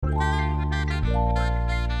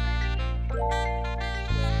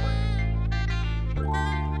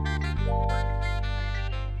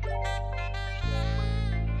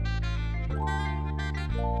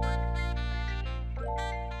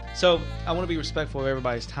So I want to be respectful of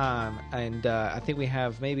everybody's time, and I think we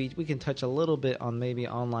can touch a little bit on maybe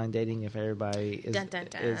online dating if everybody is Dun, dun,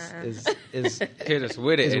 dun. is Hit us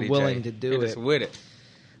with it, is Eddie willing J. to do Hit it. us with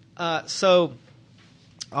it. So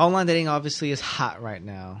online dating obviously is hot right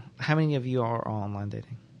now. How many of you are online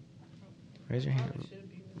dating? Raise your hand.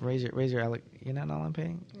 Raise your Alec. You're not online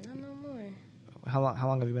dating? No more. How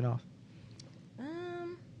long have you been off?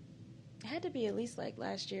 It had to be at least like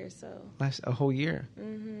last year or so. A whole year.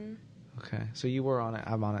 Mm-hmm. Okay, so you were on it.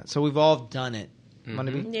 I'm on it. So we've all done it. Mhm.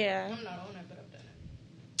 Moneybee? Yeah. I'm not on it, but I've done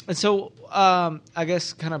it. And so, I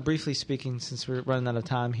guess, kind of briefly speaking, since we're running out of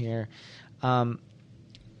time here,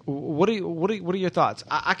 what are your thoughts?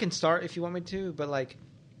 I can start if you want me to, but like,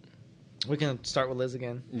 we can start with Liz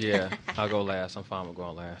again. Yeah, I'll go last. I'm fine with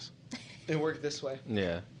going last. And work this way.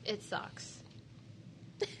 Yeah. It sucks.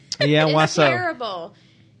 Yeah, why It's so? terrible.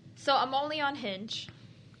 So I'm only on Hinge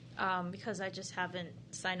because I just haven't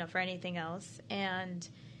signed up for anything else. And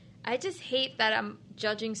I just hate that I'm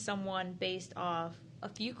judging someone based off a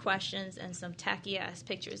few questions and some tacky-ass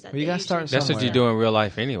pictures. That Well, you they gotta start usually That's what somewhere. you do in real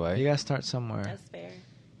life anyway. You gotta start somewhere. That's fair.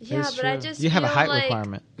 Yeah, It's but I true. just You have a feel height like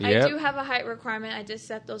requirement. Yep. I do have a height requirement. I just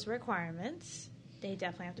set those requirements. They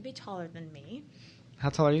definitely have to be taller than me. How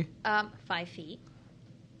tall are you? 5 feet.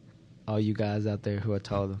 All you guys out there who are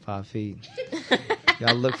taller than 5 feet,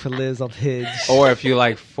 y'all look for Liz on Hinge. Or if you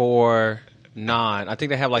like 4'9", I think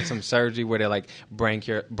they have like some surgery where they like break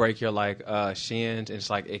your like shins and just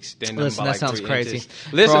like extend them Listen, by that like sounds 3 crazy. inches.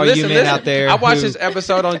 For Listen, all you men out there I watched who this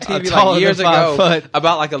episode on are TV taller like years than 5 ago foot,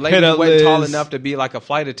 about like a lady hit who up wasn't tall Liz. enough to be like a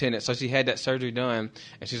flight attendant, so she had that surgery done,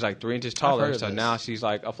 and she's like 3 inches heard taller. of So this. now she's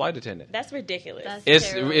like a flight attendant. That's ridiculous. That's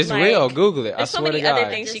It's terrible. Like, real. Google it. I there's so swear to many other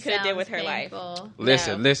God. things It she just could have did sounds with her life. painful.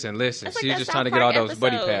 Listen. That's like She's that just South trying to get all Park those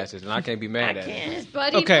buddy episode. passes, and I can't be mad I at it. can't.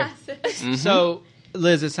 Buddy Okay. passes. So,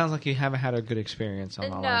 Liz, it sounds like you haven't had a good experience on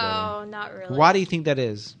online No, not really. dating. Why do you think that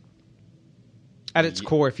is? At its Ye-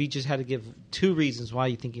 core, if you just had to give 2 reasons why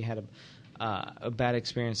you think you had a bad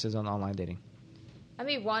experiences on online dating. I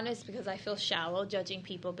mean, one is because I feel shallow judging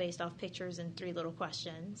people based off pictures and 3 little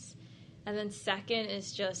questions. And then second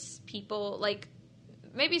is just people, like,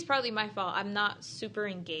 maybe it's partly my fault. I'm not super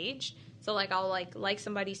engaged. So, like, I'll, like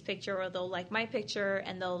somebody's picture or they'll like my picture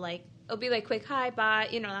and they'll, like, it'll be, like, quick, hi, bye.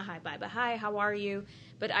 You know, not hi, bye, but hi, how are you?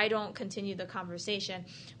 But I don't continue the conversation.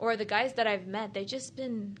 Or the guys that I've met, they've just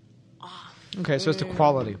been off. Okay, so it's the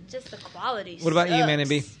quality. Just the quality What about you, sucks. Manny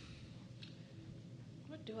B?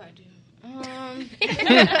 What do I do?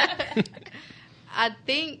 I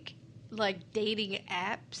think like dating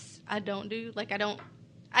apps. I don't do like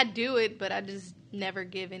I do it, but I just never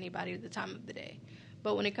give anybody the time of the day.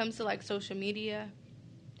 But when it comes to like social media,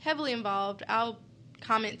 heavily involved. I'll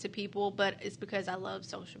comment to people, but it's because I love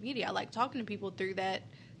social media. I like talking to people through that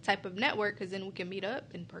type of network because then we can meet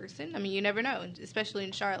up in person. I mean, you never know, especially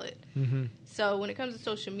in Charlotte. Mm-hmm. So when it comes to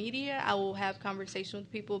social media, I will have conversation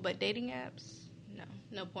with people, but dating apps,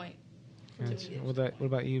 no point. What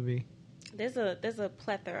about you, B? There's a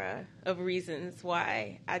plethora of reasons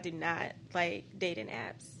why I do not like dating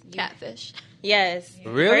apps. Catfish. Yes.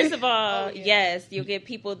 Really? First of all, Oh, yeah. yes, you'll get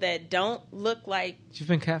people that don't look like You've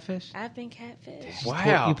been catfished? I've been catfished.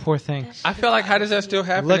 Wow. You poor thing. I feel like, how does that still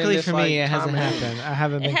happen? Luckily in this, for like, me, it hasn't time? happened. I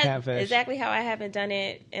haven't been catfished. Exactly how I haven't done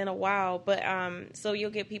it in a while. But so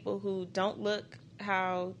you'll get people who don't look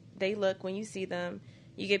how they look when you see them.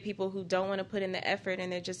 You get people who don't want to put in the effort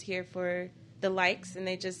and they're just here for the likes, and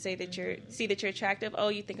they just say that you're attractive. Oh,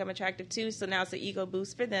 you think I'm attractive too? So now it's an ego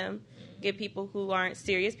boost for them. Get people who aren't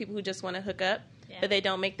serious, people who just want to hook up, but they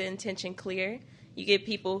don't make the intention clear. You get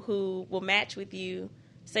people who will match with you,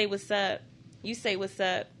 say what's up, you say what's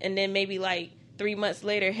up, and then maybe like 3 months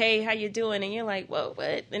later, hey, how you doing? And you're like, whoa,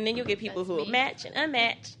 what? And then you'll get people who will match and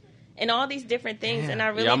unmatch and all these different things. Damn. And I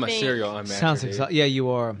really Yeah, I'm a think, serial unmatcher. Sounds dude. exhausting. Yeah, you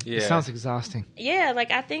are. It Yeah. sounds exhausting. yeah, like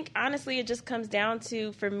I think honestly it just comes down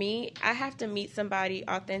to, for me, I have to meet somebody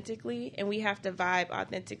authentically and we have to vibe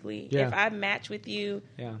authentically. Yeah. If I match with you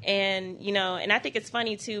Yeah. and and I think it's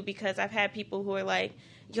funny too because I've had people who are like,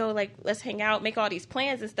 yo, like let's hang out, make all these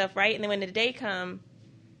plans and stuff, right? And then when the day come,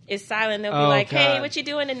 it's silent. They'll be Oh, like, hey, God. what you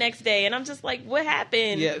doing the next day? And I'm just like, what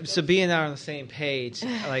happened? Yeah, so being there on the same page,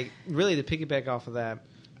 like really to piggyback off of that,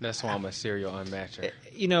 That's why I'm a serial unmatcher. I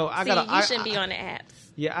See, got. you shouldn't be on the apps.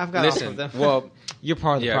 Yeah, I've got off of Listen, them. well, you're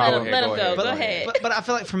part of the yeah, problem. Let 'em go. ahead, Go ahead. But I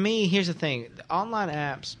feel like for me, here's the thing: the online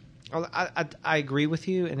apps. I agree with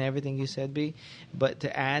you and everything you said, B. But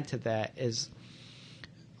to add to that is,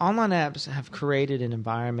 online apps have created an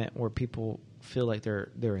environment where people feel like they're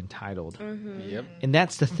entitled, Yep. and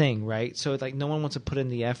that's the thing, right? So it's like no one wants to put in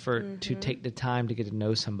the effort to take the time to get to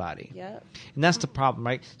know somebody. Yep. And that's the problem,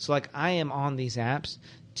 right? So, like, I am on these apps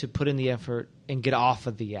to put in the effort and get off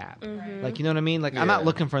of the app. Mm-hmm. Like, you know what I mean? Like, I'm not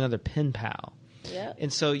looking for another pen pal. Yep.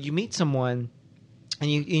 And so you meet someone, and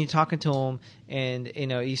you're talking to them, and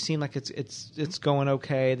you seem like it's going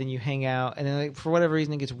okay. Then you hang out, and then like, for whatever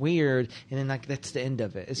reason it gets weird, and then like that's the end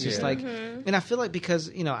of it. It's just like, and I feel like because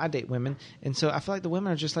I date women, and so I feel like the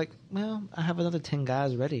women are just like, well, I have another 10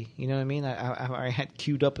 guys ready. You know what I mean? I had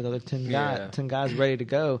queued up another 10 guys ready to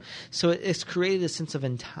go. So it's created a sense of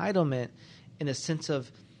entitlement, and a sense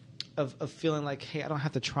of feeling like, hey, I don't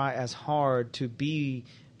have to try as hard to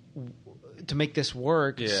make this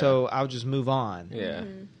work, so I'll just move on. Yeah.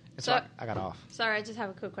 And so I got off. Sorry, I just have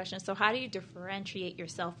a quick question. So how do you differentiate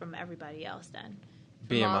yourself from everybody else then?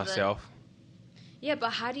 Being myself. Yeah, but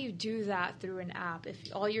how do you do that through an app if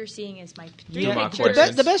all you're seeing is my Do my pictures?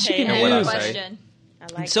 questions. The best you Hey, can and what I do. say. Question. I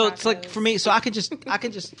like So it's like tacos. for me. So I can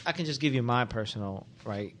just give you my personal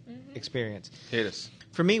experience. Hit us.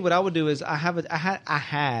 For me, what I would do is I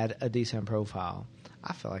had a decent profile.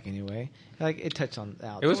 I feel like anyway, like it touched on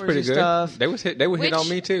the It was outdoorsy pretty good. stuff. They would hit Which- on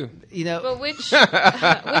me too. But which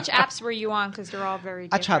apps were you on? Because they're all very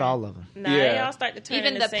different. I tried all of them. Nah, Yeah. they all start to turn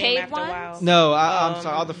Even into the same paid after a ones? while. No, I'm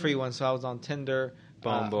sorry, all the free ones. So I was on Tinder,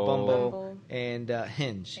 Bumble. Bumble. and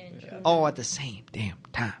Hinge, Hinge. all at the same damn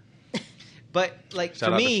time. But like Shout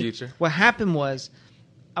for out to me, Future. what happened was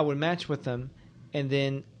I would match with them, and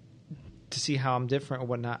then to see how I'm different or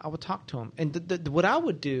whatnot, I would talk to them. And what I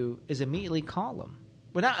would do is immediately call them.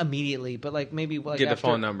 Well, not immediately, but like maybe like Get the after,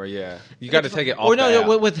 phone number. Yeah, you got to take it off. Or no,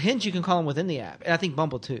 the app. with Hinge you can call them within the app, and I think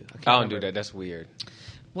Bumble too. can't I don't do remember. that. That's weird.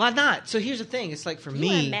 Why not? So here's the thing. It's like for You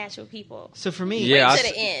want to me. match with people. So for me, Yeah, to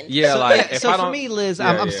the end. Yeah, so, like if so I for don't, me, Liz, Yeah,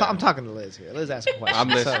 I'm yeah. I'm talking to Liz here. Liz asked a question. I'm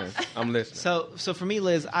So- listening. I'm listening. So for me,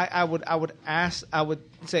 Liz, I would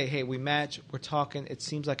say, hey, we match, we're talking, it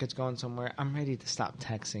seems like it's going somewhere. I'm ready to stop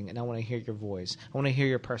texting, and I want to hear your voice. I want to hear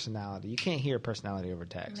your personality. You can't hear personality over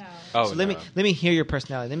text. No. Oh, So let me hear your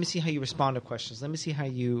personality. Let me see how you respond to questions. Let me see how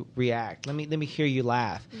you react. Let me hear you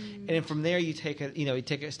laugh. And then from there, you take it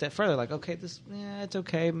a step further. Like, okay, it's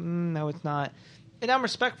okay. No, it's not. And I'm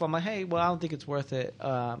respectful. I'm like, hey, well, I don't think it's worth it.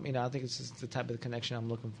 I think it's just the type of connection I'm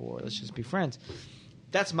looking for. Let's just be friends.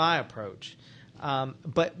 That's my approach.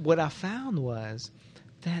 But what I found was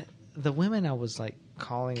that the women I was like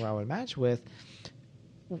calling or I would match with,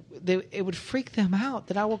 it would freak them out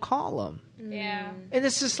that I would call them. Yeah. And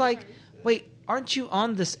it's just like, wait, aren't you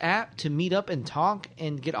on this app to meet up and talk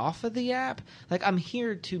and get off of the app? Like, I'm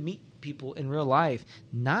here to meet people in real life,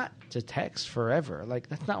 not to text forever. Like,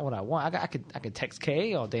 that's not what I want. I could text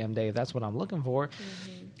Kay all damn day if that's what I'm looking for.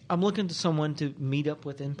 I'm looking to someone to meet up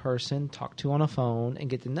with in person, talk to on a phone, and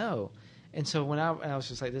get to know. And so when I was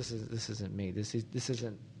just like, this isn't me. This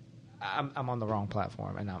isn't. I'm on the wrong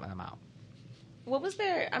platform, and I'm out.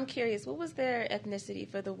 I'm curious, what was their ethnicity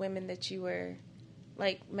for the women that you were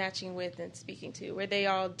like matching with and speaking to? Were they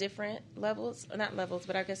all different levels? Or not levels,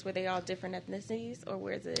 but I guess were they all different ethnicities, or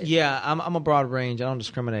was it? Yeah, I'm a broad range. I don't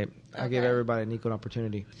discriminate. I give Okay. everybody an equal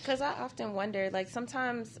opportunity. Because I often wonder, like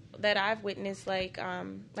sometimes that I've witnessed, like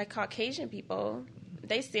Caucasian people,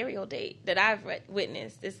 they serial date that I've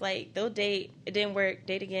witnessed. It's like they'll date, it didn't work,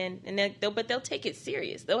 date again, and then they'll take it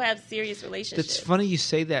serious. They'll have serious relationships. It's funny you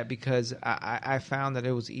say that because I found that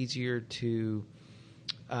it was easier to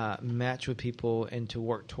match with people and to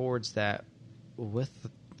work towards that with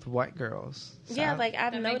the white girls. Yeah, like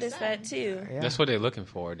I've That makes noticed that sense. too. Yeah. That's what they're looking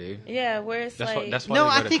for, dude. Yeah, where it's That's like what. That's why No, they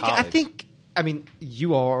I go to think college. I mean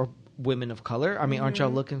you are women of color. I mean, aren't y'all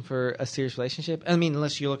looking for a serious relationship? I mean,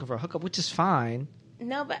 unless you're looking for a hookup, which is fine.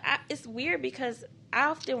 No, but it's weird because I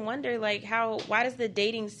often wonder, like, why does the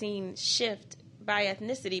dating scene shift by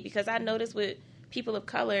ethnicity? Because I notice with people of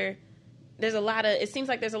color, it seems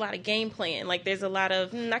like there's a lot of game playing. Like, there's a lot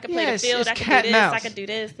of, I can play the field, I can do this, I can do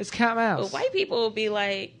this. It's cat and mouse. But white people will be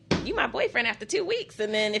like, you my boyfriend after 2 weeks,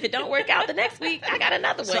 and then if it don't work out the next week, I got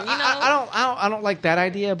another one, So you know? I don't like that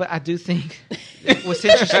idea, but I do think what's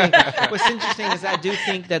interesting is I do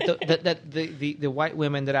think that the white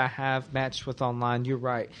women that I have matched with online, you're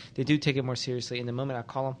right, they do take it more seriously. And the moment I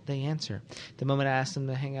call them, they answer. The moment I ask them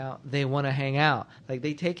to hang out, they want to hang out. Like,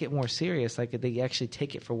 they take it more serious. Like, they actually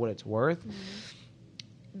take it for what it's worth.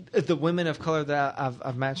 The women of color that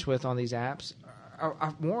I've matched with on these apps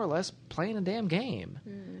are more or less playing a damn game.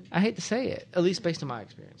 I hate to say it, at least based on my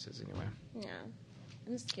experiences anyway. Yeah.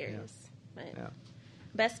 I'm just curious. But Yeah.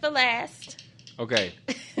 best for last. Okay.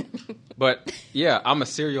 But yeah, I'm a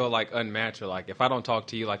serial like unmatcher. Like if I don't talk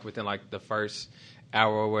to you like within like the first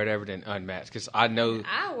hour or whatever than unmatched because I know.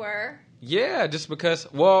 Hour. Yeah, just because.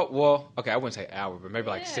 Well, okay, I wouldn't say hour, but maybe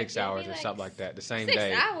like Yeah, 6 give hours me or like something like that. The same 6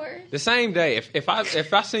 day. hours. The same day. If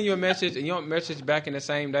I send you a message and you don't message back in the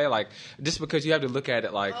same day, like just because you have to look at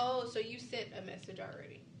it like. Oh, so you sent a message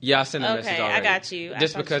already? Yeah, I sent a message Okay, already. I got you. I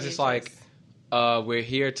Just thought because you it's just- like. We're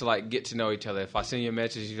here to like get to know each other. If I send you a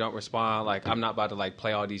message, you don't respond. Like I'm not about to like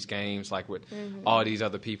play all these games like with all these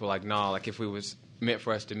other people. Like no, like if we was meant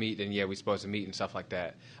for us to meet, then yeah, we supposed to meet and stuff like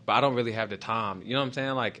that. But I don't really have the time. You know what I'm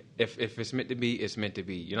saying? Like if it's meant to be, it's meant to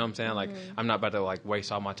be. You know what I'm saying? Like I'm not about to like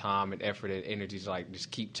waste all my time and effort and energy to like just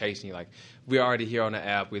keep chasing you. Like we're already here on the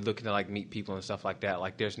app. We're looking to like meet people and stuff like that.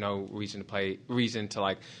 Like there's no reason to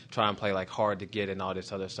like try and play like hard to get and all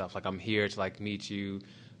this other stuff. Like I'm here to like meet you.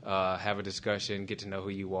 Have a discussion, get to know who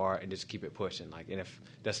you are, and just keep it pushing. Like, and if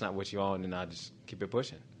that's not what you want, then I just keep it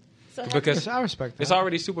pushing. So Because Yes, I respect that. it's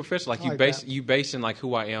already superficial. Like I you like base that. you basing like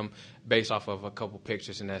who I am based off of a couple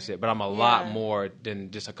pictures and that's it. But I'm a lot Yeah. more than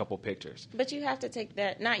just a couple pictures. But you have to take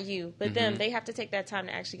that, not you, but them, they have to take that time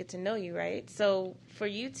to actually get to know you, right? So for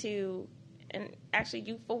you to, and actually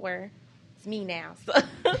you four, it's me now. So.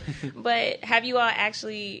 But have you all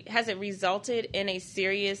actually, has it resulted in a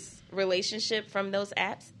serious relationship from those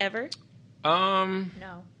apps ever?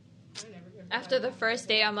 No. After the first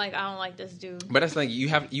day, I'm like, I don't like this dude. But that's the thing.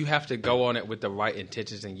 You have to go on it with the right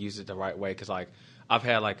intentions and use it the right way. Because like I've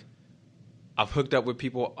hooked up with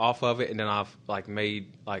people off of it, and then I've like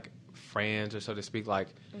made like friends or so to speak. Like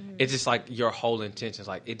it's just like your whole intentions.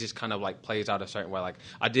 Like it just kind of like plays out a certain way. Like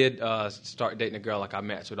I did start dating a girl like I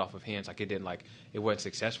matched with off of Hinge. Like it wasn't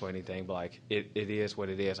successful or anything, but like it is what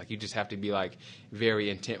it is. Like you just have to be like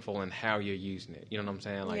very intentful in how you're using it. You know what I'm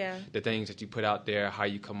saying? Like Yeah. the things that you put out there, how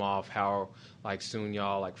you come off, how like soon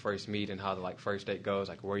y'all like first meet and how the like first date goes,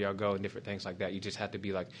 like where y'all go and different things like that. You just have to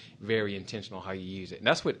be like very intentional how you use it. And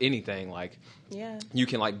that's with anything. Like Yeah. you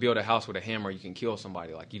can like build a house with a hammer, you can kill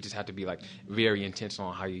somebody. Like you just have to be like very intentional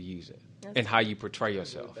on how you use it and how you portray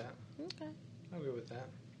yourself. Okay. I agree with that.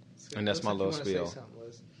 And that's my little spiel.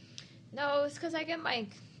 No, it's because I get my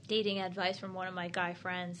dating advice from one of my guy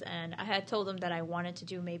friends, and I had told him that I wanted to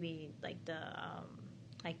do maybe like the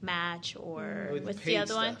like Match or With the what's the paid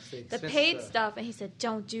other one? stuff, the The expensive paid stuff. stuff, and he said,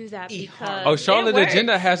 "Don't do that Eat because hard. Oh, Charlotte It works.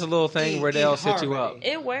 Agenda has a little thing where they'll set you up. Harmony.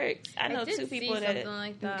 It works. I know did two see people that something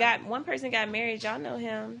like that. got, one person got married, y'all know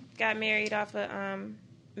him, got married off of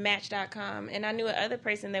Match.com, and I knew another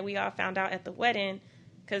person that we all found out at the wedding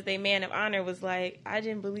because their man of honor was like, I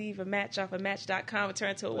didn't believe a match off of Match.com would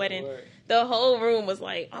turn to a wedding. work. The whole room was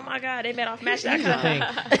like, oh my God, they met off Here's the thing.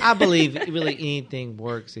 Match.com. I believe really anything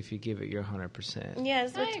works if you give it your 100%. Yeah,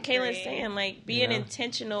 that's what I Kayla's agree. saying. Like, being Yeah.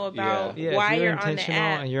 intentional about Yeah, if why you're you're on the intentional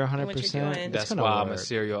app and you're and what 100%, you're doing. It's That's gonna why I'm a work.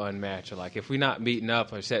 serial unmatcher. Like if we're not meeting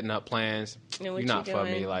up or setting up plans, And you're what not you for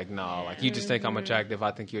me. doing. Like no, like you just think I'm attractive,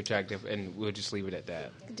 I think you're attractive, and we'll just leave it at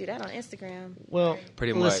that. You can do that on Instagram. Well,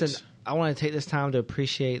 Pretty listen, much. I want to take this time to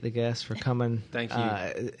appreciate the guests for coming Thank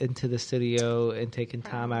you. into the studio and taking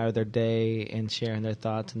time out of their day and sharing their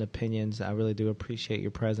thoughts and opinions. I really do appreciate your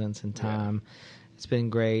presence and time. It's been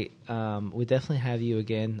great. We definitely have you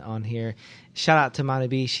again on here. Shout out to Monty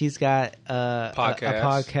B. She's got a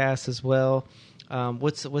podcast as well.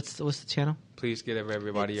 What's the channel? Please give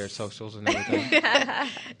everybody your socials and everything.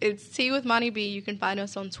 It's Tea with Monty B. You can find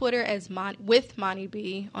us on Twitter as with Monty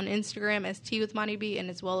B, on Instagram as Tea with Monty B, and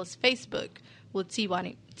as well as Facebook with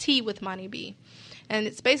Tea with Monty B. And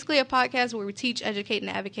it's basically a podcast where we teach, educate,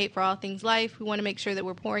 and advocate for all things life. We want to make sure that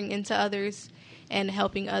we're pouring into others and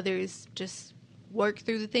helping others just work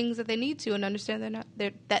through the things that they need to and understand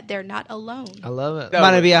that they're not alone. I love it. That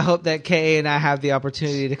Monty was- B, I hope that Kay and I have the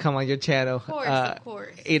opportunity to come on your channel. Of course.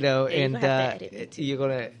 You know, Yeah, you're and gonna have to edit me too. you're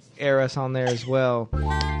going to air us on there as well.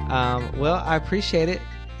 Well, I appreciate it.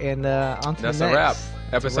 And on to That's the a wrap. next.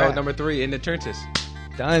 It's a Episode wrap. number 3 in the trenches.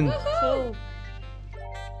 Done. Cool.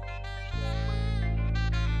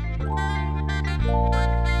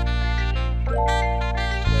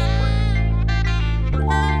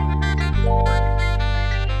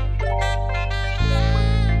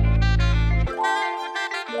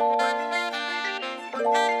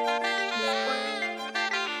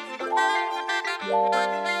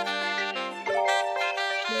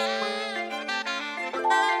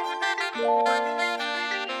 Thank you.